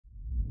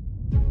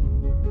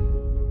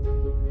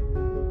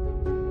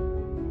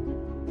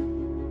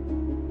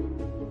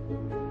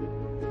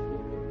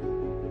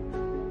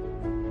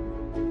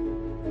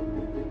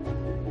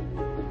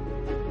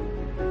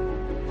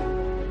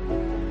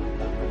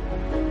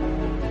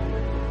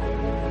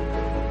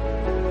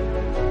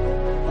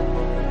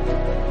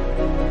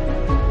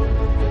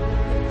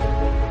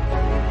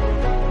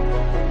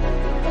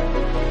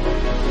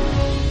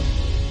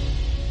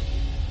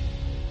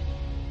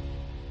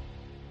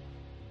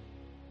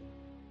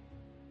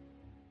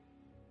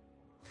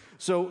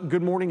So,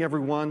 good morning,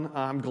 everyone.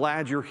 I'm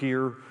glad you're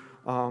here.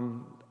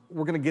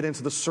 We're going to get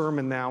into the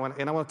sermon now,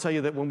 and I want to tell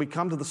you that when we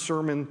come to the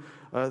sermon,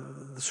 the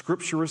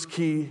Scripture is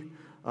key.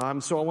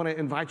 So I want to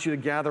invite you to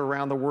gather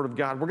around the Word of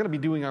God. We're going to be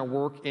doing our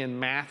work in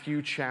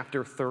Matthew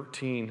chapter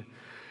 13.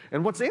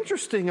 And what's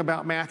interesting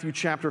about Matthew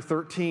chapter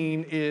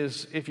 13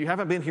 is, if you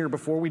haven't been here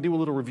before, we do a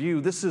little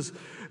review. This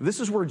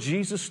is where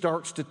Jesus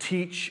starts to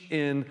teach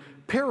in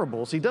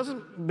parables. He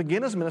doesn't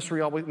begin his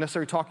ministry always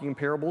necessarily talking in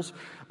parables,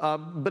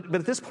 but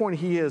at this point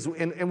he is.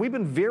 And we've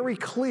been very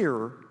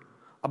clear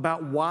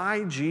about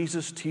why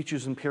Jesus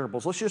teaches in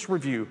parables. Let's just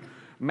review.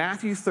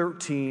 Matthew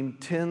 13,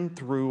 10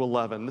 through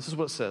 11. This is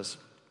what it says.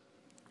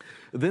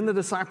 Then the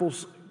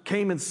disciples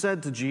came and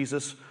said to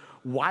Jesus,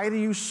 "Why do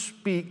you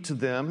speak to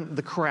them,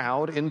 the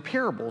crowd, in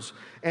parables?"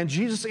 And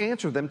Jesus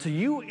answered them, "To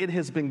you it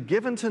has been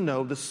given to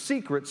know the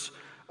secrets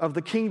of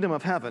the kingdom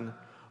of heaven,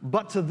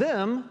 but to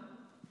them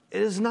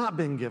it has not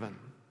been given."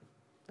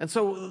 And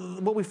so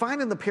what we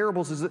find in the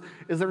parables is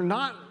they're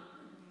not,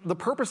 the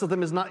purpose of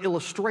them is not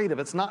illustrative.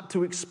 It's not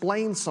to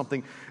explain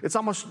something. It's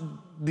almost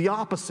the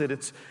opposite.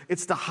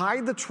 It's to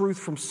hide the truth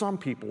from some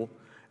people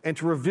and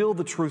to reveal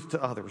the truth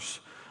to others.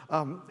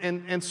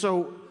 And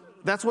so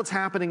that's what's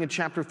happening in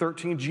chapter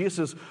 13.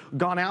 Jesus has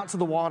gone out to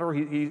the water.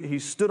 He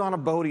stood on a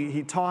boat.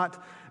 He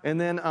taught.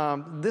 And then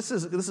this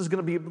is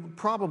going to be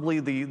probably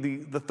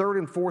the third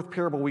and fourth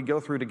parable we go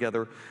through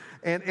together.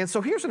 And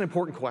so here's an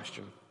important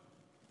question.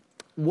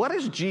 What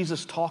is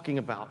Jesus talking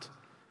about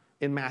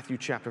in Matthew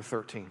chapter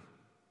 13?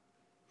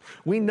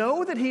 We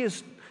know that he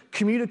is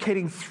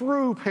communicating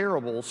through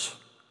parables,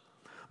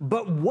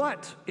 but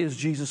what is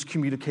Jesus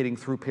communicating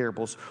through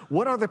parables?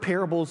 What are the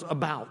parables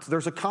about?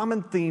 There's a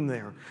common theme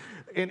there.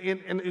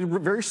 And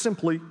very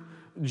simply,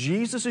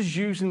 Jesus is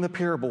using the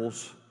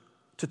parables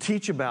to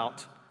teach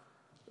about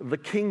the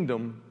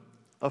kingdom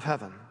of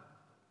heaven.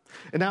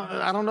 And now,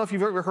 I don't know if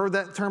you've ever heard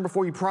that term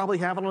before. You probably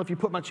have. I don't know if you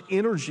put much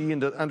energy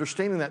into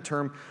understanding that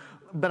term.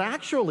 But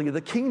actually, the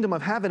kingdom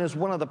of heaven is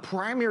one of the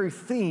primary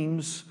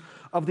themes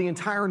of the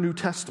entire New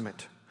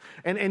Testament.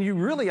 And you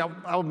really,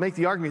 I would make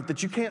the argument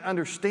that you can't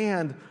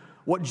understand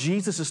what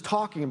Jesus is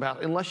talking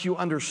about unless you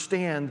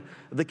understand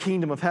the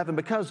kingdom of heaven,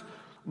 because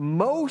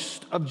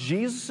most of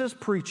Jesus'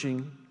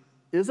 preaching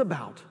is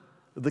about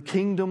the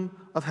kingdom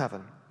of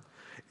heaven.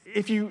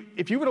 If you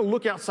were to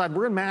look outside,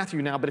 we're in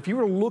Matthew now, but if you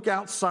were to look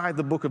outside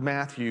the book of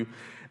Matthew,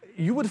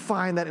 you would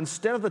find that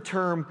instead of the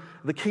term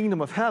the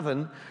kingdom of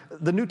heaven,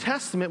 the New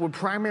Testament would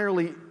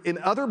primarily, in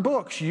other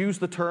books, use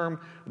the term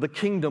the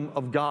kingdom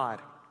of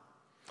God.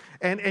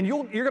 And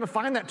you're going to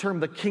find that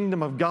term, the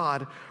kingdom of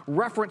God,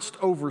 referenced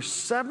over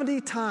 70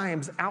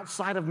 times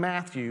outside of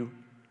Matthew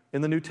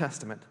in the New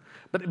Testament.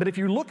 But if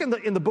you look in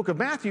the book of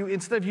Matthew,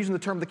 instead of using the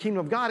term the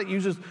kingdom of God, it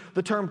uses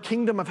the term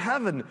kingdom of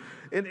heaven.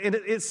 And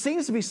it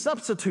seems to be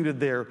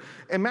substituted there.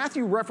 And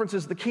Matthew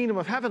references the kingdom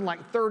of heaven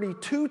like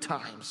 32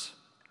 times.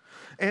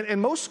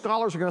 And most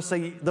scholars are going to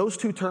say those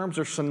two terms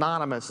are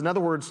synonymous. In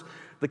other words,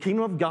 the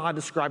kingdom of God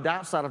described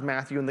outside of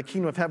Matthew and the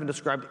kingdom of heaven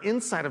described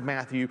inside of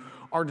Matthew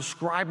are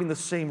describing the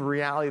same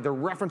reality. They're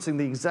referencing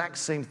the exact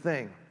same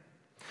thing.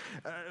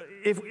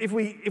 If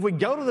we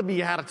go to the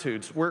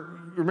Beatitudes,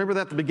 remember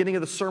that at the beginning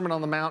of the Sermon on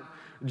the Mount,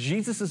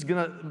 Jesus is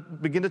going to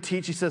begin to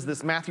teach. He says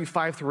this, Matthew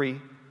 5:3.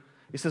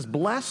 He says,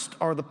 "Blessed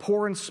are the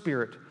poor in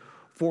spirit,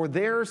 for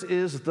theirs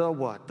is the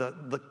what?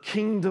 The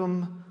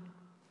kingdom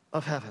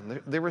of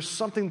heaven." There is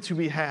something to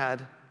be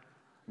had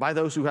by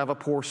those who have a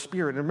poor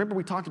spirit. And remember,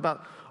 we talked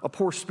about a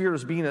poor spirit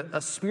as being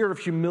a spirit of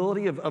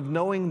humility, of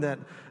knowing that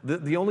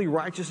the only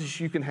righteousness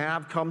you can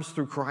have comes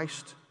through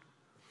Christ.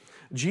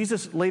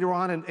 Jesus, later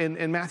on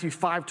in Matthew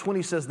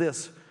 5:20, says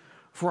this,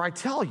 "For I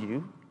tell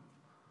you,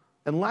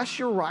 unless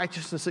your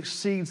righteousness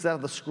exceeds that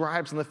of the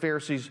scribes and the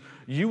Pharisees,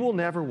 you will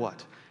never"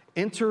 what?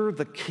 "Enter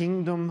the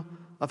kingdom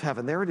of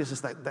heaven." There it is.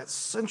 It's that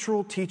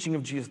central teaching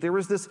of Jesus. There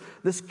is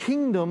this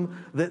kingdom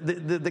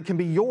that can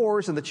be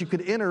yours and that you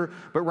could enter.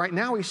 But right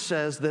now he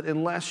says that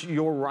unless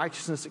your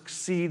righteousness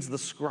exceeds the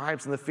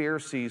scribes and the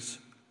Pharisees.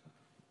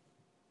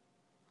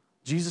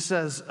 Jesus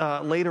says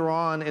later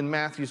on in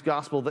Matthew's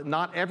gospel that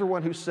not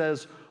everyone who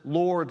says,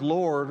 "Lord,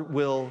 Lord,"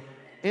 will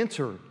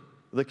enter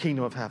the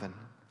kingdom of heaven.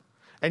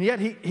 And yet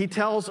he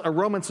tells a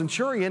Roman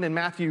centurion in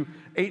Matthew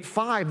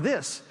 8:5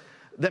 this,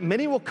 that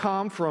many will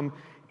come from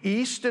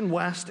east and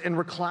west and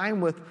recline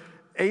with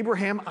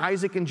Abraham,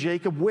 Isaac, and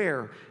Jacob,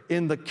 where?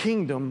 In the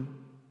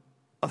kingdom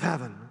of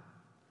heaven.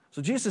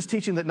 So Jesus is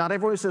teaching that not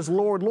everyone who says,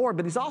 "Lord, Lord,"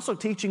 but he's also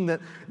teaching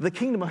that the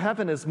kingdom of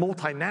heaven is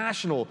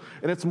multinational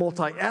and it's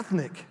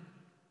multi-ethnic.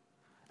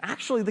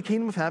 Actually, the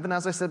kingdom of heaven,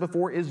 as I said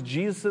before, is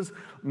Jesus'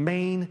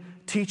 main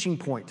teaching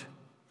point.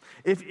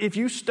 If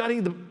you study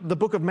the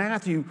book of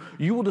Matthew,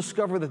 you will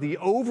discover that the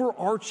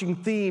overarching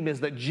theme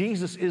is that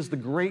Jesus is the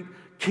great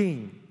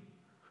king,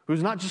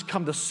 who's not just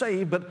come to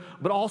save,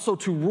 but also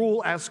to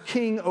rule as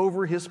king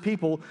over his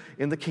people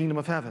in the kingdom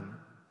of heaven.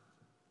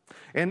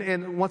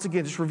 And once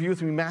again, just review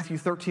with me, Matthew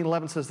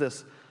 13:11 says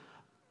this,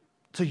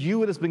 "To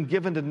you it has been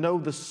given to know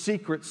the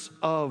secrets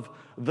of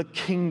the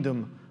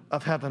kingdom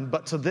of heaven."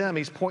 But to them,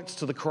 he points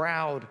to the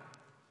crowd.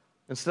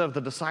 Instead of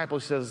the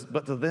disciples, he says,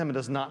 but to them it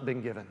has not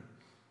been given.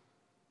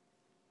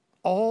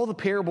 All the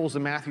parables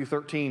in Matthew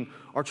 13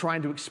 are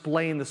trying to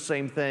explain the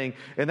same thing,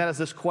 and that is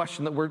this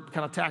question that we're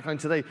kind of tackling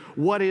today.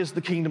 What is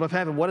the kingdom of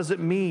heaven? What does it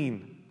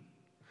mean?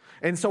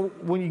 And so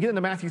when you get into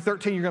Matthew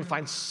 13, you're going to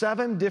find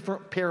 7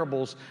 different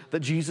parables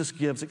that Jesus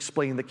gives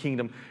explaining the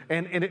kingdom.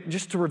 And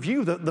just to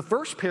review, the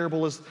first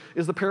parable is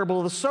the parable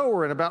of the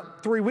sower, and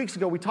about 3 weeks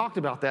ago we talked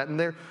about that, and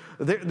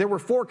there were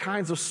 4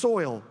 kinds of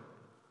soil.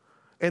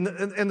 And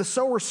the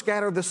sower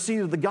scattered the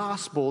seed of the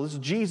gospel. This is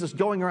Jesus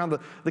going around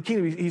the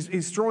kingdom.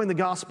 He's throwing the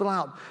gospel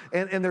out.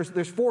 And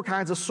there's 4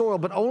 kinds of soil,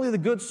 but only the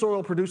good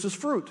soil produces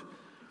fruit.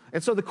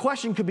 And so the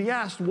question could be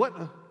asked,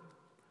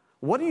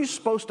 what are you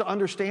supposed to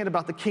understand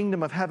about the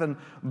kingdom of heaven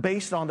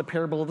based on the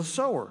parable of the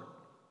sower?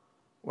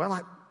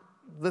 Well,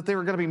 that there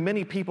are going to be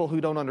many people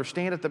who don't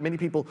understand it, that many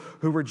people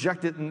who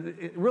reject it. And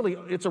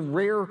it's a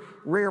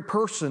rare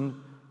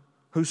person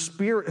who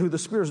the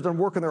Spirit has done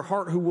work in their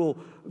heart, who will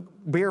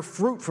bear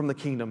fruit from the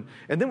kingdom.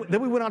 And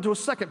then we went on to a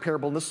second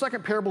parable. And the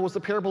second parable was the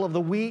parable of the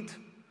wheat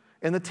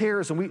and the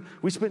tares. And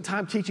we spent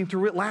time teaching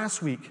through it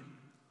last week.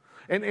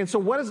 And so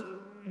what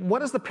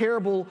does the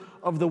parable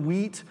of the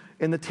wheat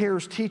and the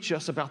tares teach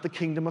us about the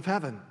kingdom of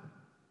heaven?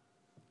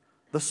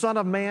 The Son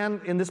of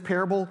Man in this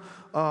parable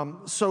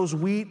sows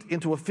wheat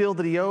into a field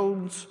that he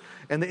owns,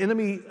 and the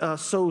enemy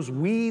sows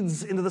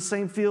weeds into the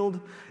same field.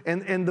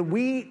 And the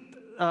wheat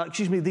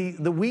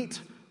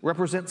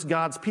represents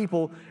God's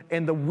people,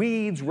 and the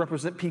weeds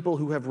represent people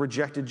who have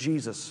rejected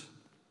Jesus.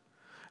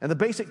 And the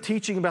basic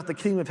teaching about the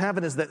kingdom of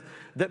heaven is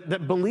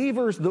that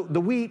believers,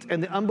 the wheat,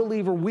 and the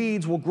unbeliever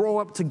weeds will grow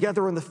up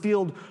together in the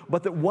field,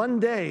 but that one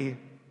day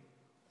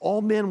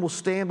all men will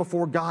stand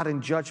before God in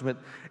judgment.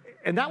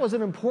 And that was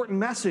an important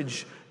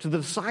message to the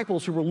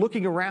disciples who were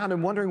looking around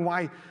and wondering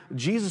why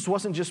Jesus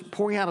wasn't just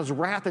pouring out his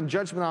wrath and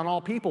judgment on all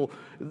people.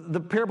 The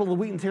parable of the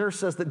wheat and tares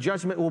says that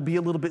judgment will be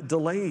a little bit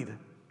delayed.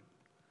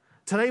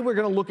 Today we're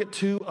going to look at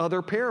 2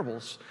 other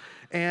parables,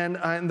 and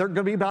they're going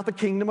to be about the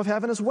kingdom of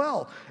heaven as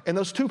well. And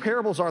those 2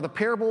 parables are the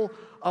parable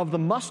of the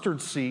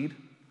mustard seed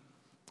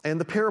and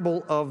the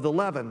parable of the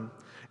leaven.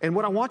 And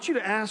what I want you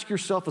to ask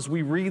yourself as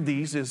we read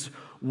these is,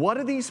 what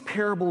do these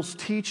parables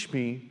teach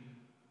me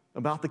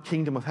about the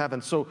kingdom of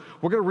heaven? So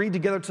we're going to read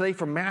together today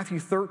from Matthew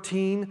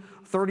 13,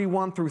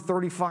 31 through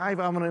 35.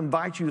 I'm going to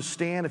invite you to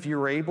stand if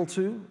you're able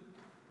to.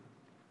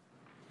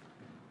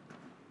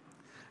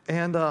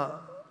 And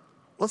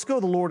let's go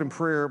to the Lord in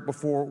prayer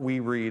before we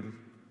read.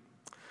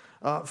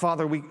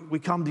 Father, we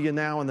come to you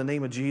now in the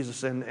name of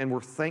Jesus, and we're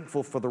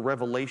thankful for the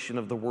revelation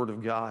of the Word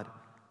of God,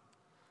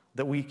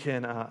 that we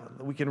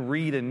can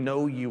read and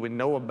know you and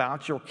know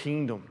about your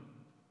kingdom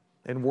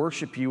and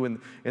worship you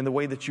in the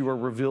way that you are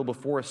revealed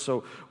before us.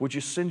 So would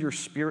you send your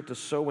Spirit to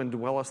so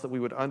indwell us that we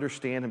would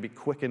understand and be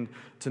quickened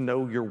to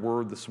know your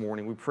word this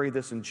morning. We pray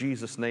this in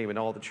Jesus' name, and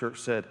all the church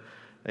said,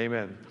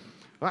 amen.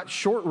 All right,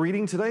 short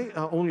reading today,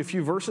 only a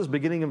few verses,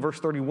 beginning in verse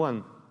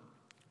 31.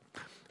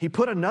 He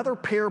put another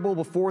parable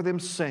before them,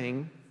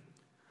 saying,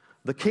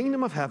 the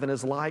kingdom of heaven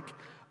is like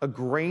a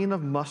grain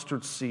of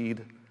mustard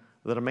seed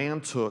that a man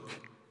took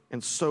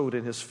and sowed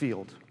in his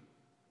field.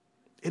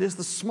 It is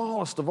the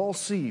smallest of all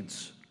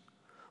seeds,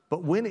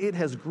 but when it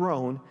has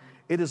grown,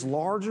 it is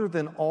larger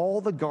than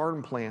all the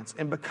garden plants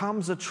and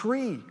becomes a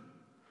tree,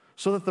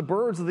 so that the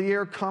birds of the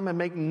air come and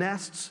make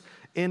nests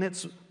in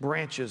its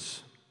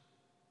branches.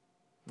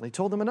 And he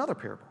told them another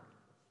parable.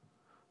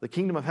 The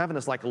kingdom of heaven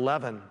is like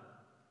leaven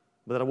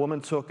that a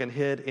woman took and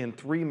hid in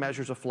 3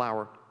 measures of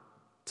flour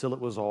till it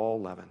was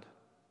all leavened.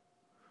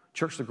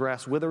 Church, the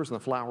grass withers and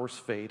the flowers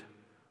fade,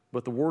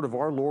 but the word of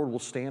our Lord will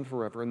stand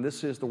forever. And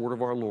this is the word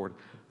of our Lord.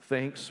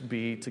 Thanks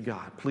be to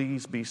God.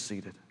 Please be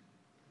seated.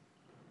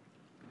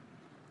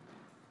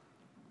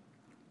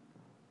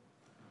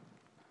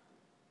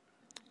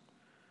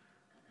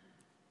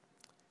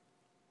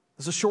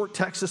 It's a short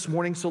text this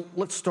morning, so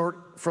let's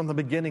start from the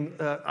beginning.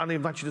 I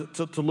invite you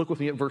to look with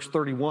me at verse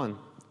 31.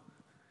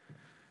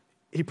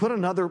 He put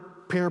another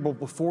parable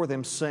before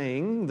them,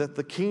 saying that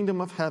the kingdom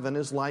of heaven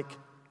is like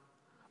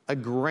a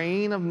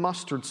grain of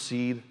mustard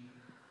seed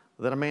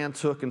that a man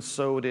took and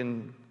sowed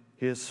in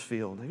his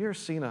field. Have you ever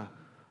seen a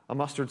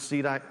mustard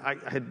seed? I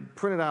had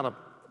printed out a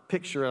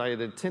picture I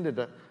had intended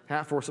to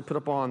have for us to put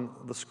up on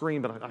the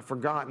screen, but I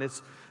forgot. And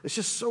it's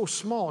just so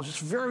small, it's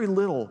just very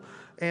little.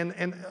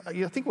 And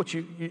I think what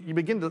you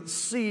begin to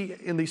see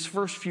in these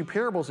first few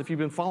parables, if you've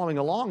been following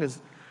along, is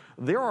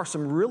there are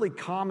some really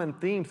common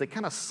themes. They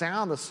kind of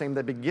sound the same.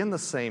 They begin the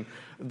same.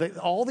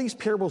 All these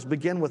parables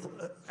begin with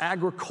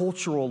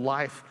agricultural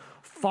life,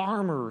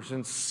 farmers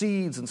and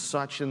seeds and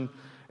such, and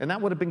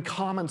that would have been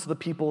common to the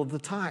people of the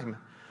time.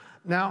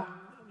 Now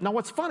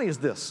what's funny is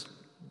this.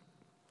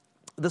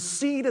 The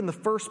seed in the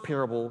first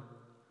parable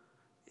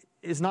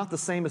is not the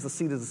same as the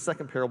seed in the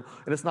second parable,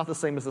 and it's not the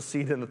same as the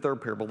seed in the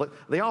third parable.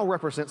 They all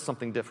represent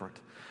something different.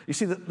 You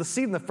see, the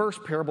seed in the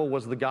first parable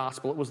was the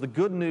gospel. It was the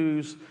good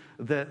news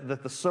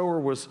that the sower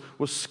was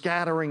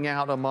scattering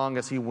out among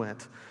as he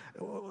went.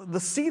 The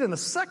seed in the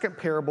second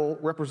parable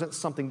represents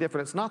something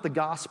different. It's not the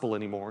gospel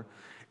anymore.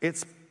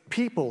 It's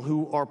people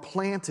who are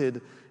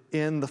planted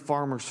in the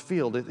farmer's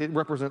field. It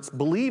represents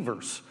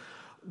believers.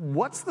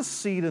 What's the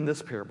seed in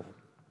this parable?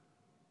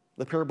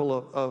 The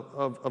parable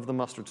of the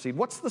mustard seed.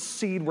 What's the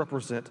seed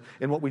represent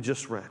in what we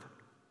just read?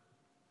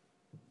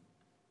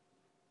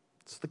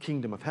 It's the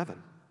kingdom of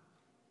heaven.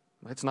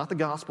 It's not the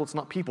gospel, it's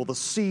not people. The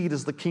seed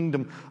is the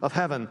kingdom of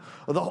heaven.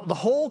 The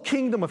whole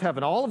kingdom of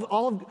heaven,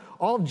 all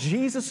of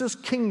Jesus'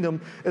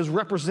 kingdom is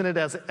represented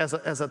as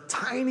a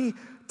tiny,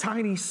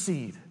 tiny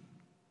seed.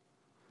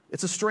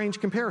 It's a strange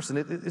comparison.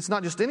 It's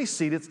not just any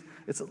seed,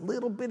 it's a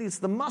little bitty. It's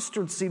the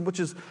mustard seed, which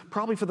is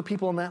probably for the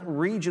people in that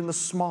region the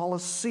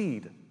smallest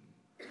seed.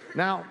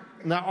 Now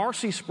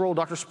R.C. Sproul,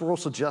 Dr. Sproul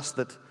suggests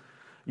that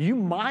you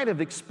might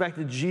have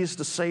expected Jesus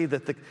to say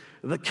that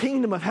the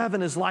kingdom of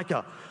heaven is like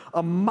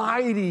a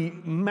mighty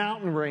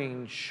mountain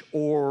range,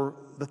 or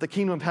that the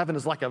kingdom of heaven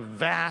is like a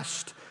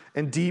vast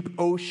and deep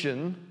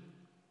ocean.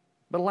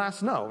 But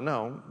alas,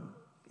 no.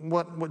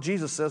 What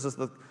Jesus says is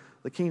that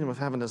the kingdom of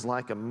heaven is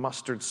like a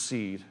mustard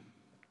seed.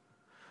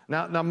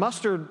 Now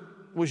mustard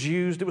was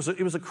used, it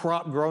was a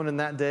crop grown in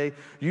that day,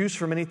 used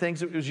for many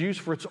things. It was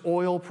used for its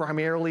oil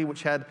primarily,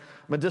 which had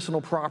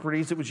medicinal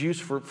properties. It was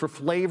used for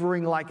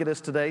flavoring like it is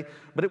today,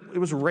 but it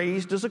was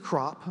raised as a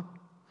crop.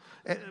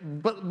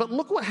 But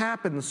look what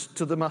happens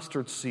to the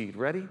mustard seed.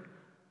 Ready?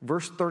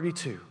 Verse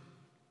 32.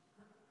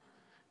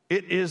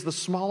 It is the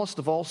smallest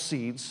of all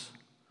seeds,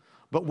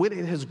 but when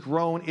it has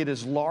grown, it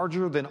is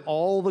larger than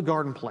all the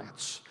garden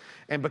plants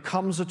and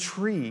becomes a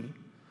tree,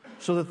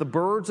 so that the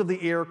birds of the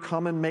air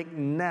come and make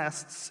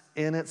nests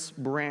in its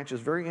branches.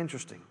 Very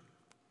interesting.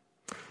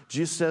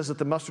 Jesus says that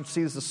the mustard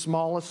seed is the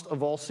smallest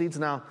of all seeds.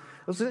 Now,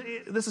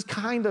 this is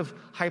kind of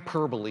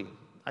hyperbole.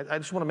 I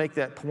just want to make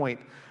that point.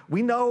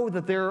 We know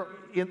that there,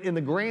 in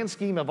the grand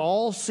scheme of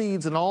all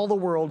seeds in all the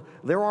world,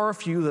 there are a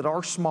few that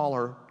are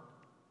smaller.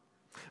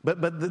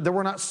 But there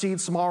were not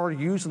seeds smaller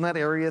used in that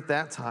area at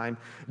that time.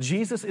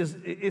 Jesus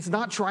is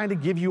not trying to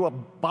give you a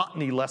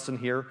botany lesson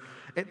here.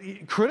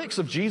 Critics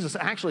of Jesus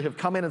actually have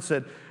come in and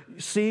said,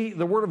 see,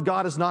 the Word of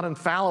God is not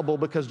infallible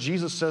because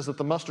Jesus says that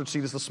the mustard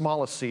seed is the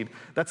smallest seed.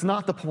 That's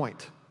not the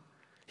point.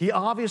 He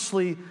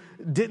obviously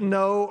didn't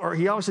know, or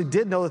he obviously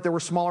did know that there were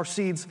smaller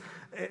seeds,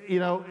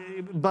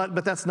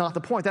 but that's not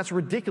the point. That's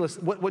ridiculous.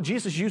 What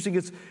Jesus is using,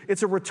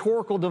 it's a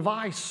rhetorical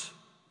device.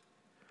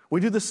 We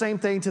do the same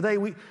thing today.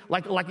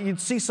 Like you'd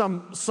see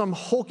some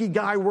hulky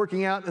guy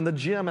working out in the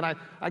gym, and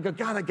I go,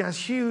 God, that guy's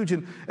huge.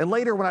 And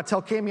later when I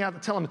tell Cammy, I have to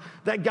tell him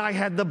that guy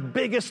had the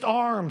biggest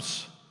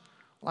arms.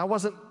 Well, I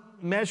wasn't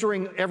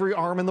measuring every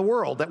arm in the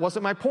world. That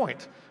wasn't my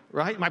point,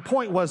 right? My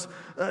point was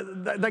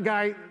that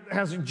guy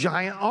has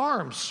giant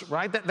arms,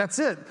 right? That's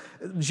it.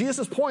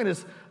 Jesus' point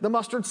is the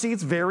mustard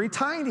seed's very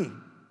tiny.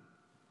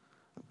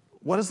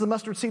 What does the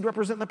mustard seed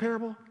represent in the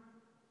parable?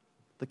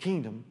 The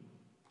kingdom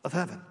of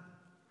heaven.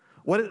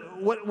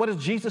 What is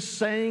Jesus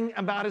saying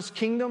about his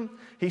kingdom?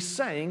 He's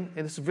saying,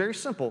 and it's very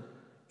simple,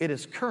 it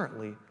is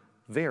currently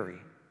very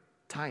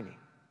tiny.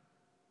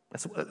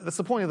 That's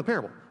the point of the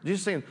parable. Jesus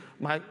is saying,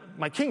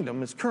 my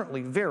kingdom is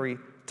currently very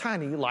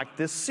tiny like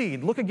this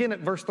seed. Look again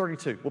at verse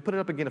 32. We'll put it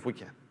up again if we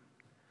can.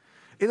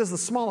 It is the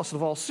smallest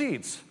of all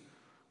seeds,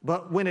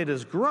 but when it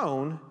is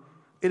grown,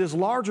 it is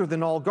larger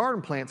than all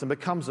garden plants and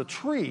becomes a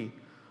tree,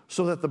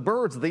 so that the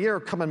birds of the air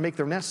come and make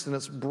their nests in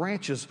its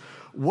branches.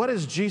 What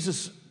is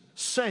Jesus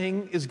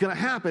saying is going to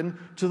happen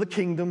to the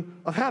kingdom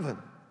of heaven?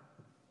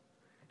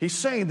 He's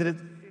saying that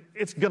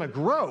it's going to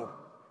grow,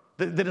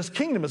 that his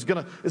kingdom is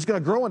going to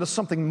grow into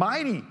something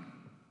mighty.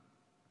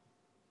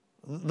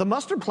 The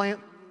mustard plant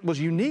was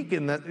unique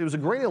in that it was a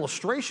great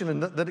illustration in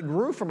that it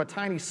grew from a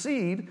tiny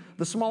seed,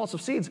 the smallest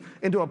of seeds,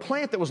 into a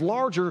plant that was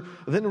larger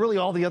than really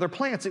all the other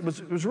plants. It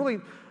was really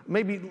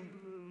maybe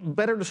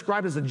better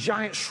described as a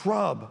giant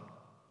shrub.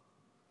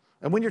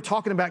 And when you're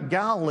talking about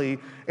Galilee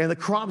and the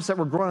crops that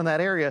were grown in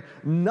that area,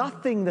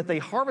 nothing that they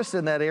harvested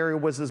in that area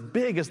was as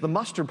big as the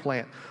mustard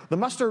plant. The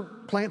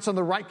mustard plants on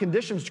the right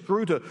conditions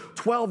grew to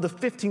 12 to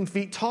 15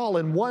 feet tall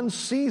in one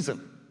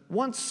season.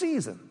 One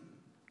season.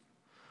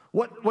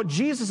 What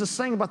Jesus is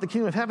saying about the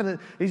kingdom of heaven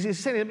is he's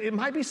saying it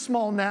might be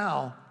small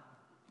now,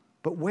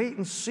 but wait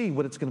and see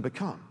what it's going to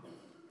become.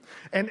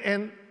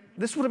 And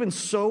this would have been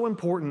so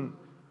important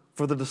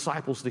for the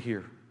disciples to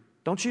hear.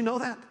 Don't you know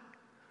that?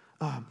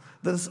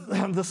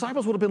 The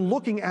disciples would have been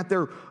looking at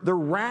their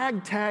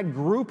ragtag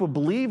group of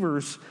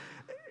believers,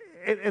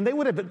 and they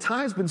would have at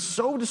times been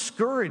so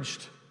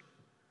discouraged.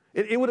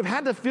 It would have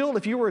had to feel,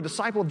 if you were a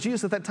disciple of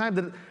Jesus at that time,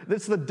 that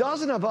it's the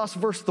dozen of us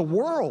versus the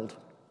world.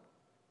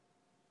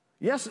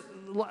 Yes,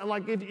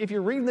 like if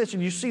you're reading this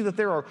and you see that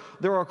there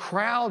are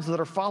crowds that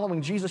are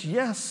following Jesus,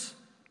 yes.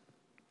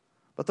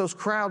 But those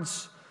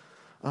crowds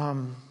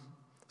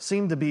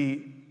seem to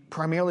be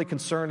primarily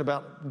concerned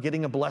about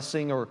getting a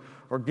blessing or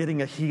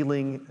getting a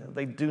healing.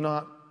 They do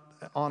not,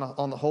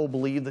 on the whole,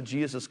 believe that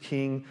Jesus is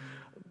king.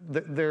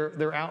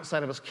 They're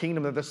outside of his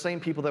kingdom. They're the same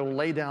people that will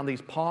lay down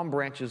these palm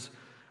branches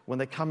when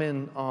they come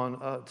in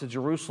to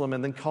Jerusalem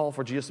and then call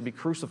for Jesus to be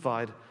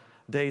crucified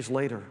days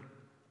later.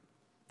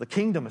 The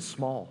kingdom is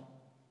small.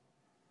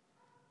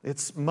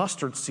 It's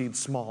mustard seed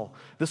small.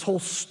 This whole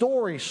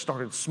story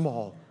started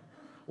small.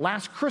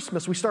 Last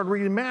Christmas, we started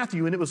reading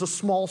Matthew, and it was a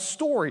small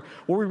story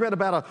where we read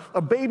about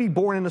a baby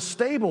born in a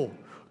stable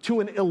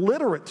to an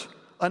illiterate,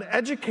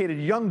 uneducated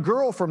young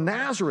girl from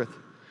Nazareth.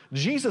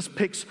 Jesus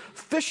picks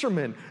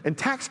fishermen and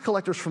tax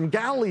collectors from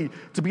Galilee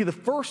to be the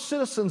first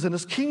citizens in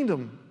his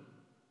kingdom.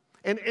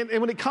 And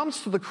when it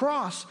comes to the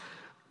cross,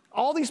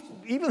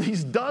 even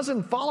these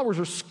dozen followers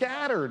are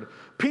scattered.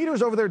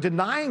 Peter's over there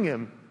denying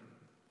him.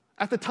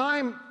 At the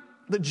time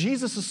that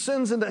Jesus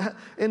ascends into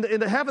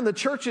heaven, the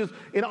church is,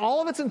 in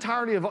all of its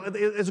entirety,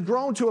 has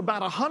grown to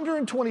about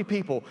 120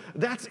 people.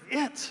 That's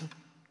it.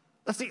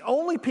 That's the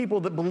only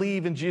people that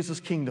believe in Jesus'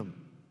 kingdom.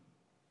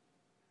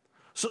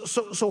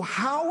 So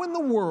how in the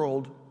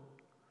world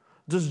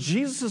does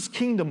Jesus'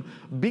 kingdom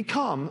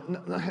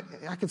become,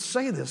 I can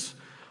say this,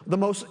 the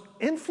most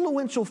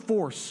influential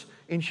force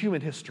in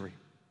human history?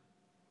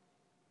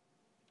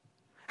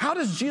 How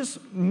does Jesus'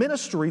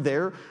 ministry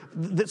there,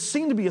 that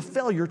seemed to be a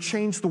failure,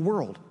 change the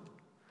world?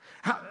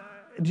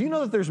 Do you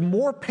know that there's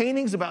more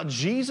paintings about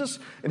Jesus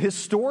and his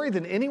story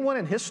than anyone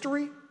in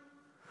history?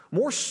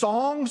 More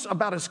songs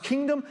about his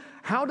kingdom?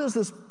 How does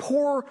this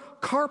poor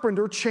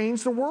carpenter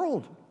change the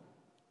world?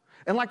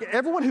 And like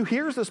everyone who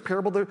hears this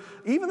parable,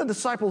 even the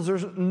disciples,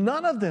 there's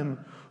none of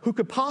them who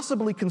could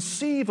possibly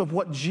conceive of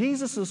what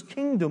Jesus'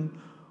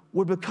 kingdom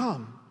would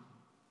become.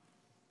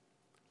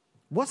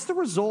 What's the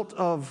result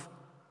of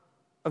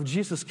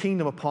Jesus'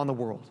 kingdom upon the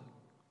world?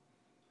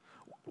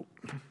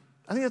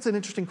 I think that's an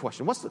interesting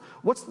question.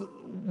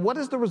 What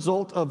is the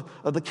result of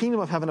the kingdom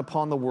of heaven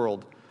upon the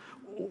world?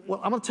 Well,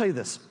 I'm going to tell you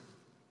this.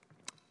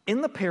 In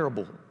the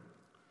parable,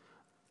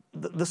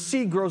 the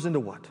seed grows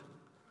into what?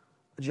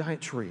 A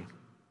giant tree.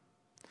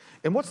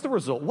 And what's the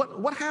result?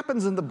 What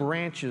happens in the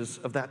branches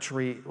of that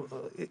tree?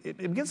 It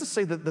begins to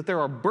say that there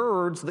are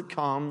birds that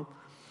come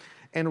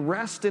and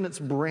rest in its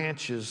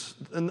branches.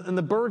 And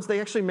the birds,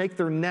 they actually make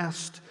their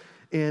nest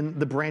in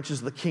the branches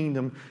of the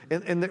kingdom.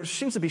 And there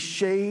seems to be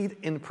shade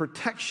and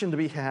protection to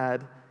be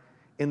had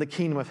in the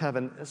kingdom of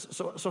heaven.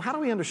 So how do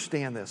we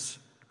understand this?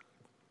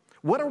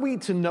 What are we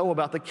to know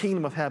about the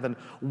kingdom of heaven?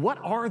 What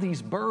are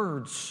these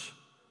birds?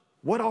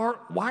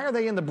 Why are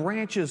they in the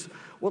branches?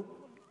 Well,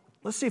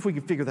 let's see if we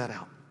can figure that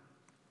out.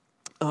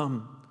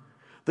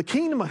 The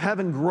kingdom of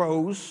heaven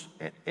grows,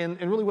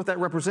 and really what that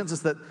represents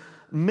is that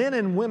men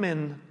and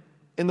women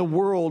in the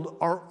world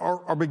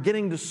are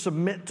beginning to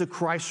submit to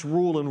Christ's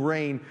rule and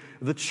reign.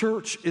 The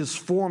church is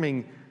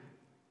forming.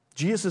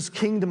 Jesus'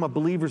 kingdom of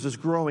believers is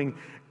growing.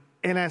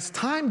 And as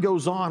time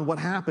goes on, what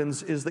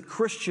happens is that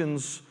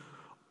Christians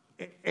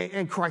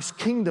and Christ's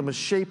kingdom is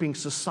shaping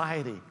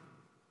society.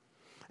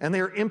 And they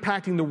are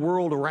impacting the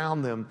world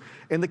around them.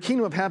 And the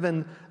kingdom of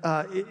heaven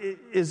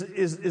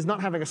is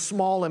not having a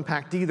small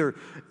impact either.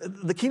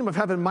 The kingdom of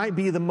heaven might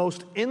be the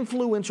most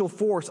influential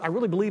force, I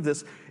really believe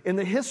this, in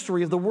the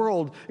history of the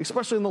world,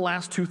 especially in the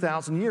last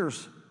 2,000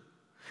 years.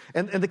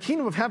 And the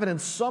kingdom of heaven in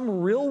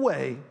some real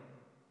way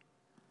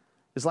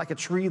is like a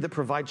tree that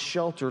provides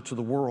shelter to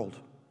the world.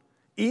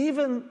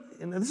 Even,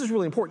 and this is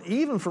really important,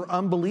 even for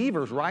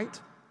unbelievers,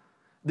 right?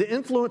 The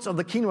influence of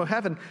the kingdom of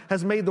heaven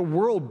has made the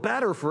world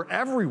better for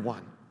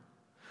everyone.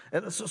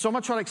 And so I'm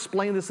going to try to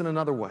explain this in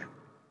another way.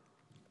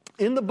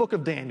 In the book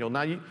of Daniel,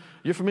 now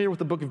you're familiar with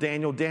the book of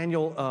Daniel.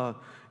 Daniel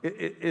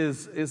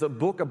is a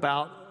book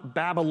about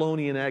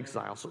Babylonian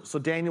exile. So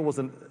Daniel was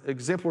an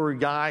exemplary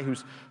guy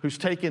who's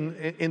taken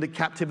into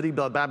captivity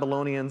by the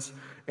Babylonians,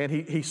 and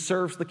he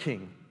serves the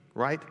king,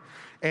 right?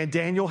 And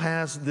Daniel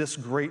has this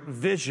great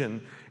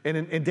vision. And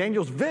in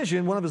Daniel's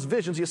vision, one of his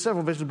visions, he has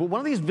several visions, but one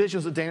of these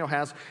visions that Daniel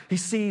has, he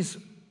sees,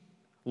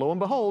 lo and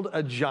behold,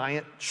 a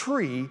giant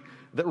tree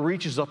that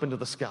reaches up into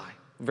the sky.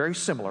 Very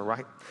similar,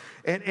 right?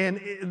 And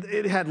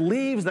it had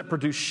leaves that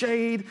produced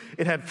shade.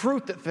 It had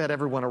fruit that fed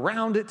everyone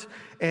around it.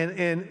 And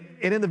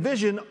in the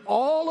vision,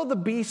 all of the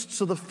beasts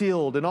of the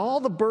field and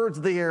all the birds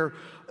of the air,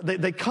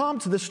 they come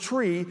to this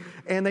tree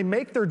and they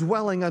make their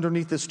dwelling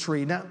underneath this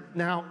tree.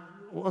 Now,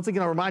 once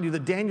again, I'll remind you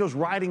that Daniel's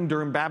writing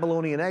during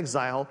Babylonian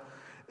exile.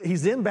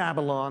 He's in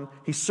Babylon.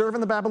 He's serving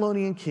the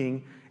Babylonian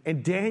king.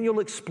 And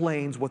Daniel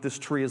explains what this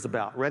tree is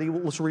about. Ready?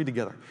 Let's read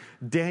together.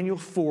 Daniel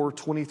 4,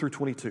 20 through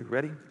 22.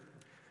 Ready?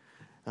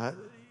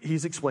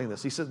 He's explained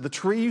this. He said, "The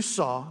tree you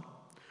saw,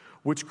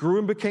 which grew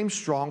and became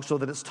strong so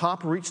that its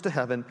top reached to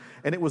heaven,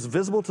 and it was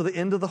visible to the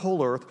end of the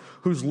whole earth,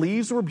 whose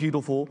leaves were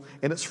beautiful,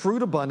 and its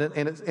fruit abundant,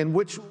 and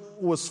which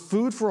was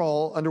food for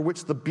all, under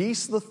which the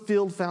beasts of the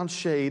field found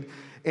shade,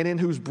 and in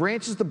whose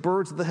branches the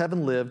birds of the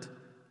heaven lived.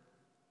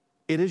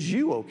 It is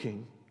you, O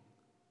king."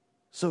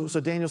 So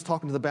Daniel's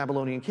talking to the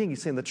Babylonian king.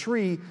 He's saying, the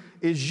tree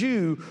is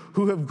you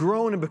who have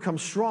grown and become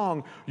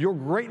strong. Your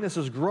greatness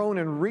has grown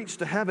and reached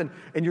to heaven,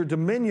 and your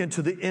dominion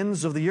to the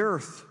ends of the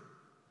earth.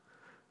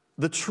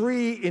 The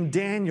tree in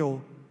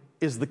Daniel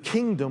is the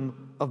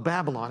kingdom of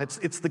Babylon.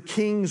 It's the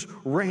king's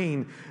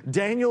reign.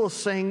 Daniel is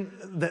saying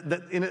that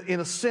in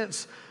a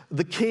sense,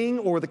 the king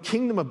or the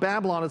kingdom of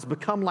Babylon has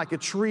become like a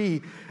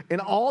tree,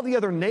 and all the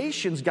other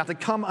nations got to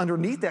come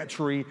underneath that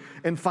tree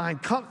and find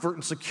comfort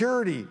and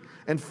security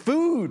and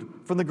food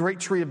from the great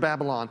tree of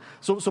Babylon.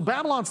 So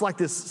Babylon's like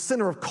this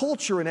center of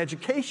culture and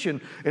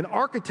education and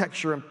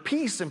architecture and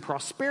peace and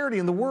prosperity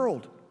in the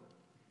world.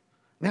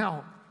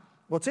 Now,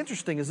 what's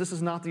interesting is this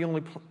is not the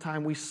only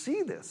time we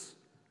see this.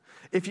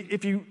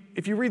 If you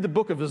read the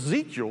book of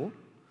Ezekiel,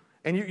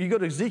 and you go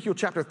to Ezekiel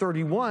chapter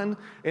 31,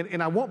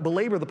 and I won't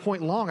belabor the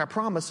point long, I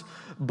promise,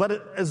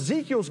 but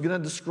Ezekiel's going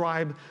to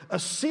describe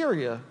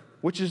Assyria,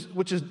 which is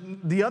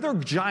the other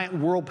giant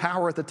world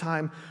power at the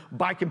time,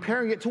 by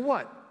comparing it to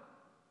what?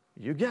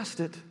 You guessed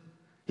it.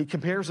 He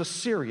compares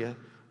Assyria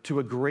to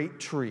a great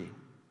tree.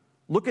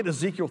 Look at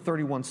Ezekiel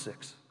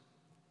 31:6.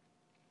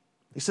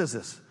 He says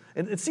this,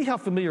 and see how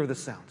familiar this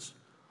sounds.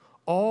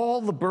 All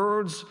the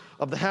birds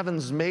of the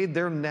heavens made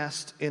their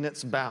nest in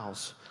its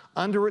boughs.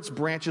 Under its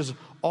branches,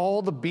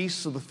 all the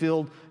beasts of the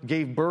field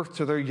gave birth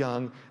to their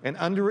young, and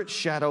under its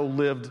shadow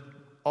lived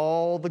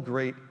all the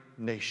great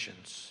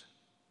nations.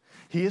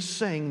 He is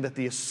saying that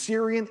the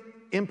Assyrian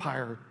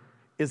Empire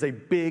is a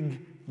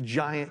big,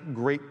 giant,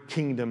 great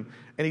kingdom.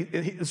 And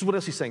this is what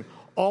else he's saying.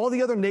 All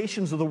the other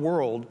nations of the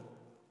world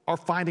are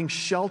finding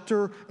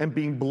shelter and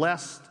being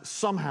blessed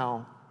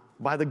somehow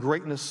by the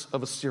greatness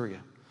of Assyria.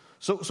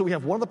 So we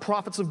have one of the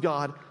prophets of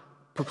God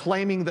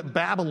proclaiming that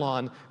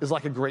Babylon is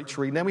like a great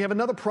tree. Now we have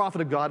another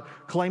prophet of God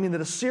claiming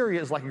that Assyria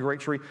is like a great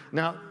tree.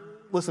 Now,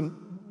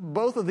 listen,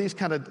 both of these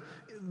kind of,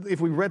 if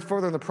we read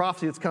further in the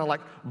prophecy, it's kind of like,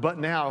 but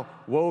now,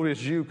 woe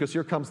is you, because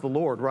here comes the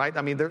Lord, right?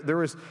 I mean,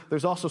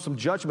 there's also some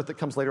judgment that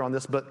comes later on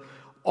this, but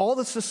all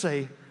this to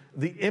say,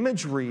 the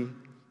imagery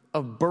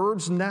of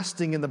birds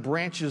nesting in the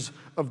branches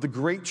of the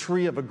great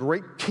tree of a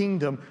great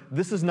kingdom,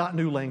 this is not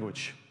new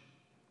language.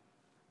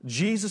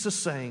 Jesus is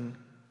saying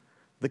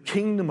the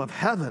kingdom of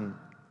heaven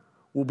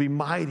will be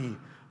mighty,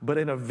 but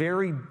in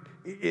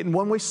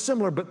one way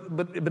similar,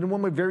 but in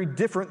one way very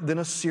different than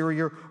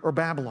Assyria or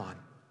Babylon.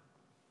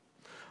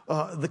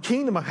 The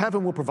kingdom of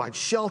heaven will provide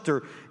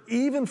shelter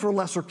even for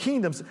lesser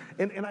kingdoms.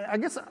 And I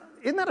guess,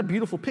 isn't that a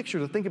beautiful picture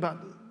to think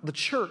about the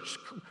church,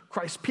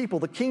 Christ's people,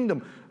 the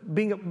kingdom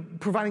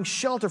providing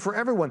shelter for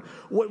everyone?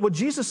 What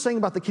Jesus is saying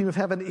about the kingdom of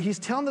heaven, he's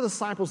telling the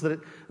disciples that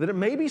it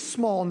may be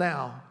small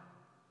now,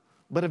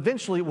 but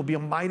eventually it will be a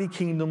mighty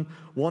kingdom,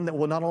 one that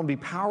will not only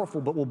be powerful,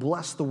 but will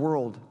bless the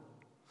world.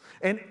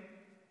 And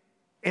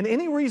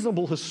any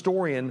reasonable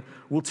historian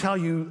will tell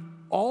you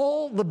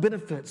all the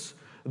benefits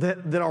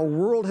that our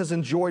world has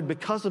enjoyed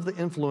because of the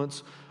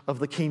influence of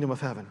the kingdom of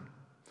heaven.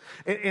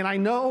 And I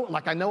know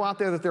out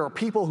there that there are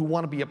people who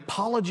want to be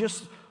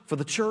apologists for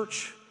the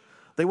church.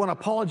 They want to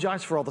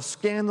apologize for all the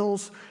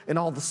scandals and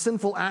all the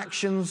sinful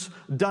actions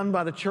done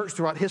by the church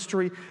throughout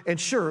history. And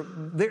sure,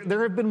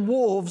 there have been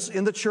wolves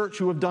in the church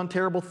who have done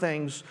terrible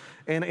things,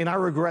 and I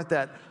regret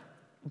that.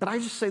 But I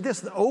just say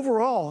this, that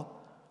overall,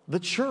 the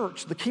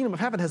church, the kingdom of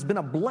heaven, has been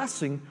a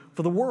blessing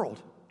for the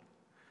world.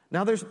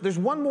 Now, there's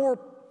one more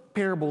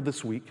parable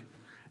this week,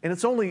 and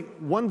it's only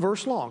one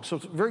verse long, so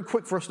it's very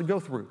quick for us to go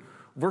through.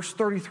 Verse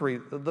 33,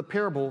 the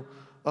parable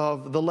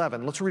of the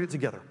leaven. Let's read it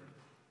together.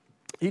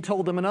 He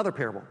told them another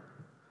parable.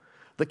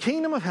 The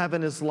kingdom of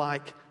heaven is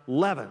like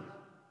leaven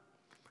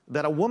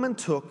that a woman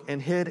took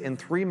and hid in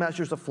 3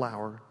 measures of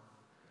flour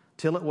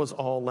till it was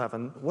all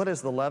leavened. What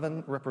does the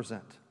leaven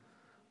represent?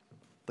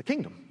 The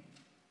kingdom,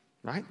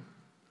 right?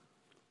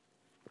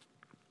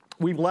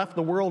 We've left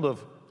the world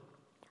of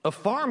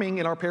farming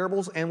in our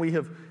parables, and we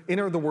have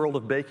entered the world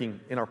of baking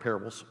in our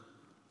parables.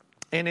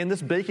 And in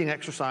this baking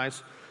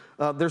exercise,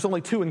 there's only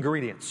 2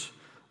 ingredients,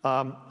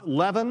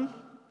 leaven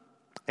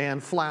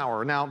and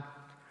flour. Now,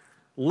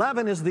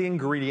 leaven is the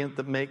ingredient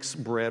that makes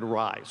bread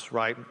rise,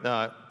 right?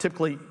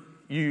 Typically,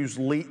 you use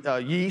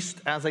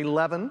yeast as a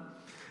leaven,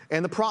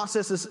 and the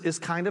process is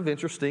kind of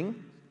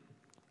interesting.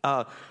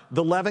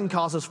 The leaven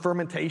causes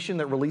fermentation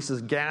that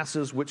releases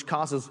gases, which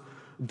causes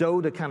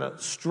dough to kind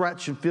of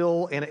stretch and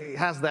fill, and it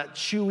has that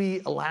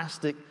chewy,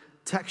 elastic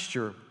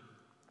texture.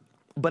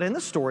 But in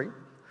this story,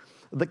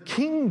 the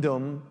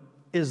kingdom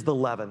is the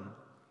leaven,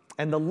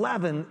 and the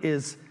leaven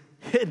is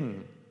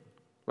hidden,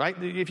 right?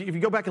 If you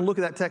go back and look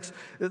at that text,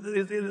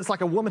 it's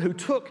like a woman who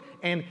took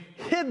and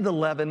hid the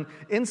leaven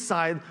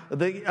inside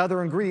the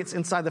other ingredients,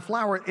 inside the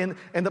flour.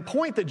 And the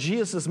point that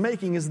Jesus is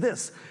making is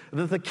this,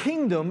 that the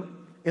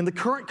kingdom, in the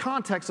current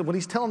context of what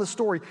he's telling the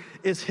story,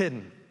 is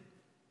hidden.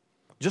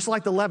 Just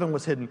like the leaven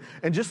was hidden.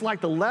 And just like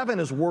the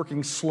leaven is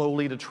working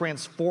slowly to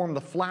transform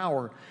the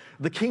flour,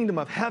 the kingdom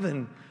of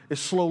heaven is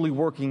slowly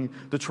working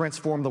to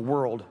transform the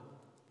world.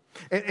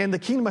 And the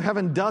kingdom of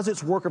heaven does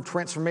its work of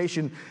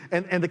transformation,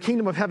 and the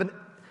kingdom of heaven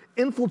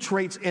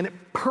infiltrates and it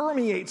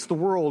permeates the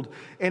world,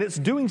 and it's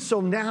doing so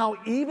now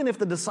even if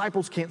the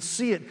disciples can't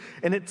see it,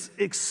 and it's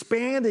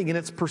expanding and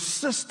it's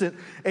persistent,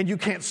 and you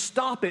can't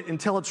stop it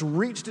until it's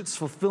reached its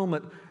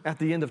fulfillment at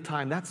the end of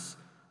time. That's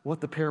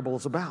what the parable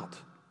is about.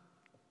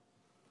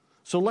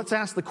 So let's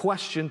ask the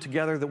question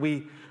together that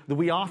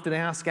we often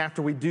ask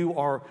after we do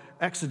our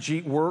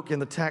exegete work in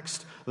the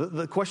text.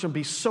 The question would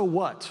be, so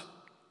what?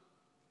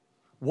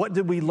 What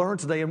did we learn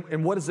today,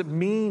 and what does it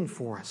mean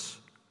for us?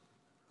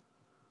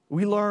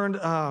 We learned,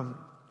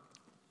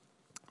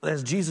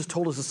 as Jesus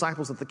told his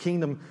disciples, that the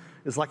kingdom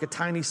is like a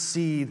tiny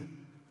seed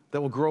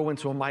that will grow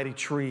into a mighty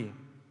tree.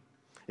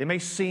 It may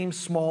seem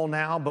small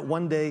now, but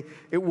one day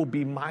it will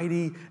be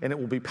mighty and it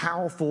will be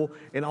powerful,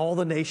 and all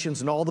the nations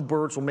and all the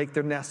birds will make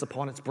their nests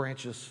upon its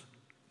branches.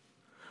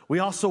 We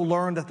also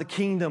learned that the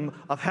kingdom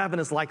of heaven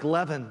is like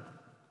leaven,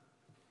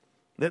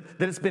 that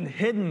it's been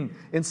hidden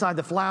inside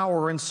the flour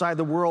or inside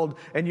the world,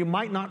 and you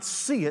might not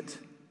see it,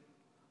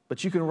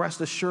 but you can rest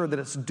assured that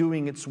it's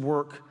doing its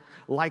work.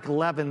 Like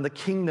leaven, the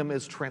kingdom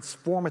is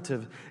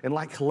transformative, and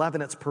like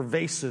leaven, it's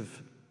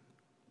pervasive.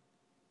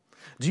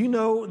 Do you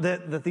know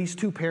that these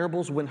two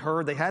parables, when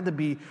heard, they had to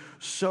be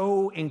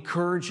so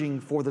encouraging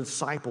for the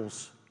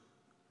disciples?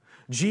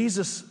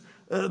 Jesus,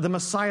 the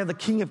Messiah, the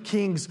King of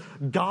Kings,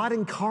 God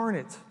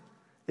incarnate,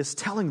 is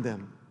telling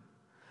them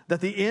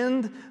that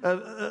in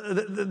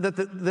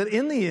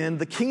the end,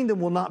 the kingdom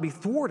will not be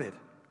thwarted.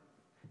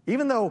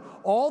 Even though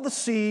all the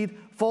seed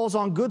falls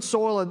on good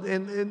soil,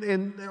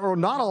 or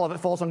not all of it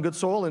falls on good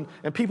soil,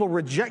 and people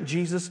reject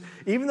Jesus,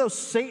 even though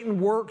Satan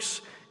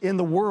works in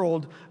the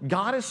world,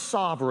 God is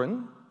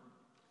sovereign.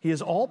 He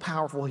is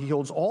all-powerful. He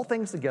holds all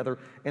things together,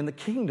 and the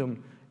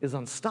kingdom is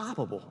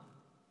unstoppable.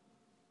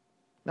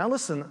 Now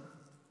listen,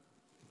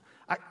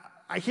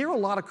 I hear a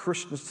lot of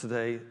Christians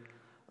today,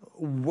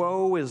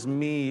 woe is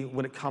me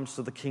when it comes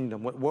to the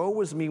kingdom.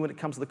 Woe is me when it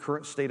comes to the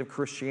current state of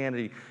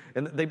Christianity.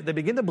 And they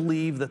begin to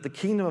believe that the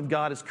kingdom of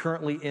God is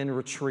currently in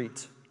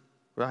retreat,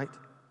 right?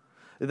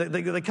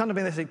 They come to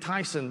me and they say,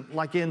 Tyson,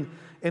 like in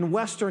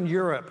Western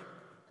Europe,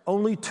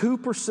 only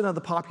 2% of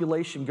the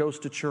population goes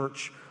to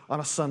church on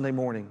a Sunday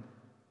morning.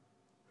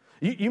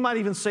 You might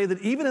even say that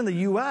even in the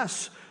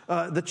U.S.,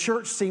 the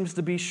church seems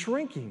to be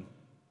shrinking.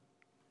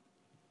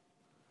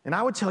 And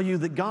I would tell you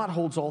that God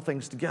holds all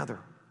things together,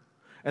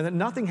 and that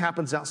nothing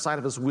happens outside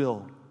of His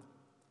will.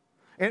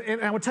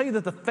 And I would tell you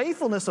that the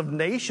faithfulness of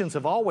nations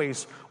have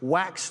always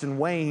waxed and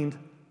waned,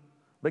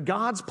 but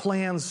God's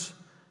plans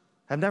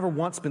have never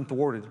once been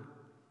thwarted.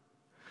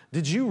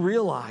 Did you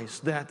realize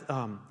that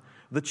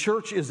the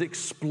church is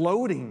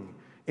exploding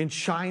in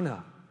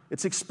China?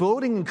 It's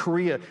exploding in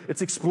Korea.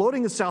 It's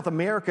exploding in South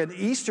America and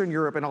Eastern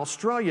Europe and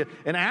Australia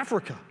and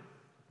Africa.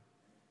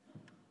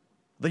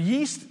 The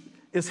yeast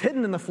is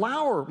hidden in the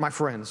flour, my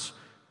friends.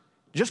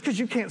 Just because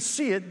you can't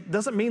see it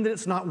doesn't mean that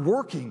it's not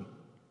working.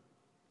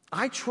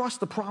 I trust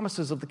the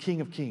promises of the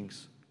King of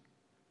Kings.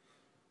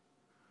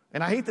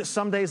 And I hate that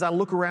some days I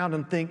look around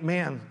and think,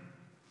 man,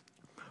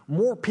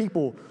 more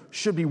people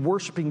should be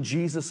worshiping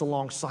Jesus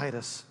alongside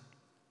us.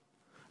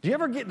 Do you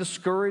ever get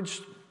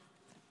discouraged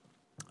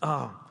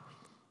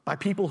by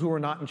people who are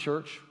not in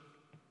church?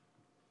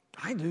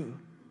 I do.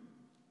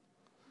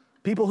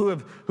 People who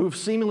have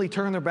seemingly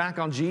turned their back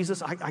on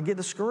Jesus, I get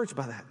discouraged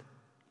by that.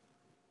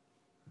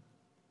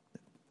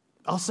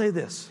 I'll say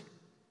this.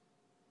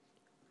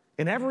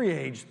 In every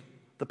age,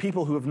 the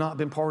people who have not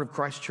been part of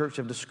Christ's church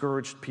have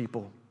discouraged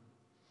people.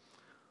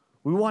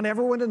 We want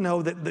everyone to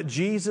know that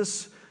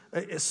Jesus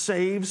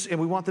saves, and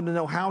we want them to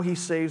know how He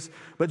saves.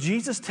 But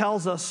Jesus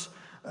tells us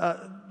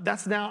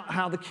that's not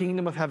how the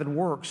kingdom of heaven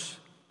works.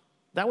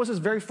 That was His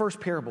very first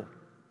parable.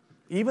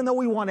 Even though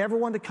we want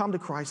everyone to come to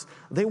Christ,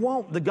 they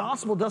won't. The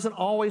gospel doesn't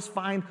always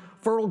find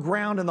fertile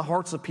ground in the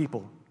hearts of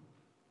people.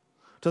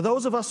 To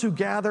those of us who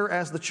gather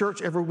as the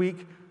church every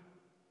week,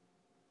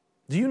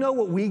 do you know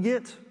what we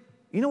get?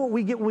 You know what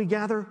we get when we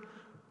gather?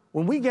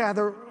 When we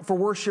gather for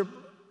worship,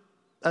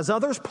 as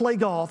others play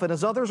golf and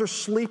as others are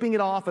sleeping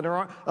it off and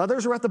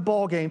others are at the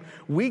ball game,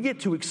 we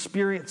get to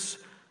experience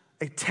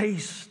a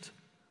taste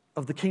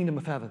of the kingdom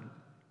of heaven.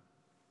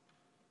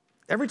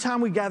 Every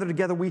time we gather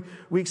together, we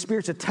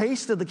experience a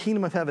taste of the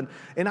kingdom of heaven.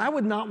 And I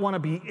would not want to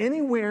be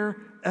anywhere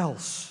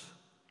else.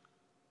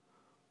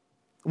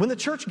 When the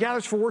church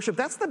gathers for worship,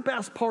 that's the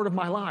best part of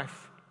my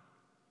life.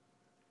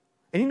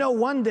 And you know,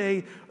 one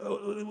day,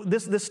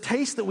 this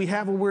taste that we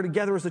have when we're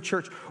together as a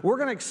church, we're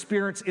going to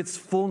experience its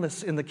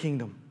fullness in the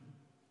kingdom.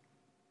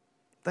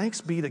 Thanks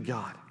be to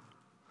God.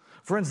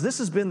 Friends, this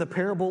has been the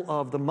parable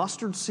of the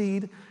mustard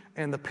seed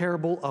and the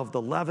parable of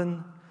the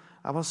leaven.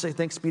 I want to say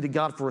thanks be to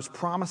God for His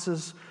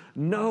promises.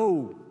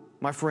 Know,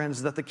 my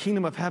friends, that the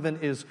kingdom of heaven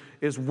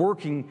is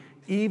working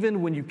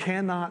even when you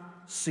cannot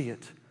see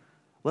it.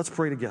 Let's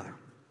pray together.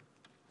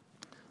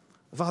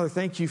 Father,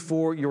 thank You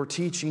for Your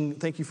teaching.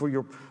 Thank You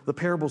for the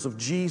parables of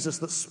Jesus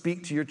that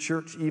speak to Your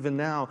church even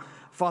now.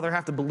 Father, I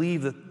have to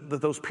believe that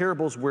those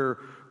parables were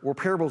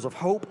parables of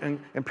hope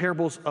and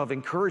parables of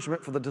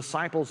encouragement for the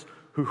disciples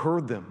who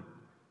heard them.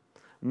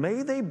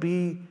 May they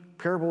be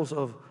parables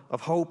of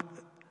hope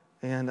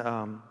and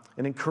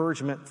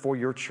encouragement for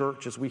Your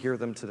church as we hear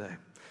them today.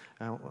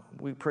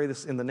 We pray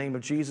this in the name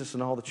of Jesus,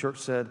 and all the church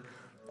said,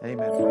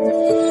 amen.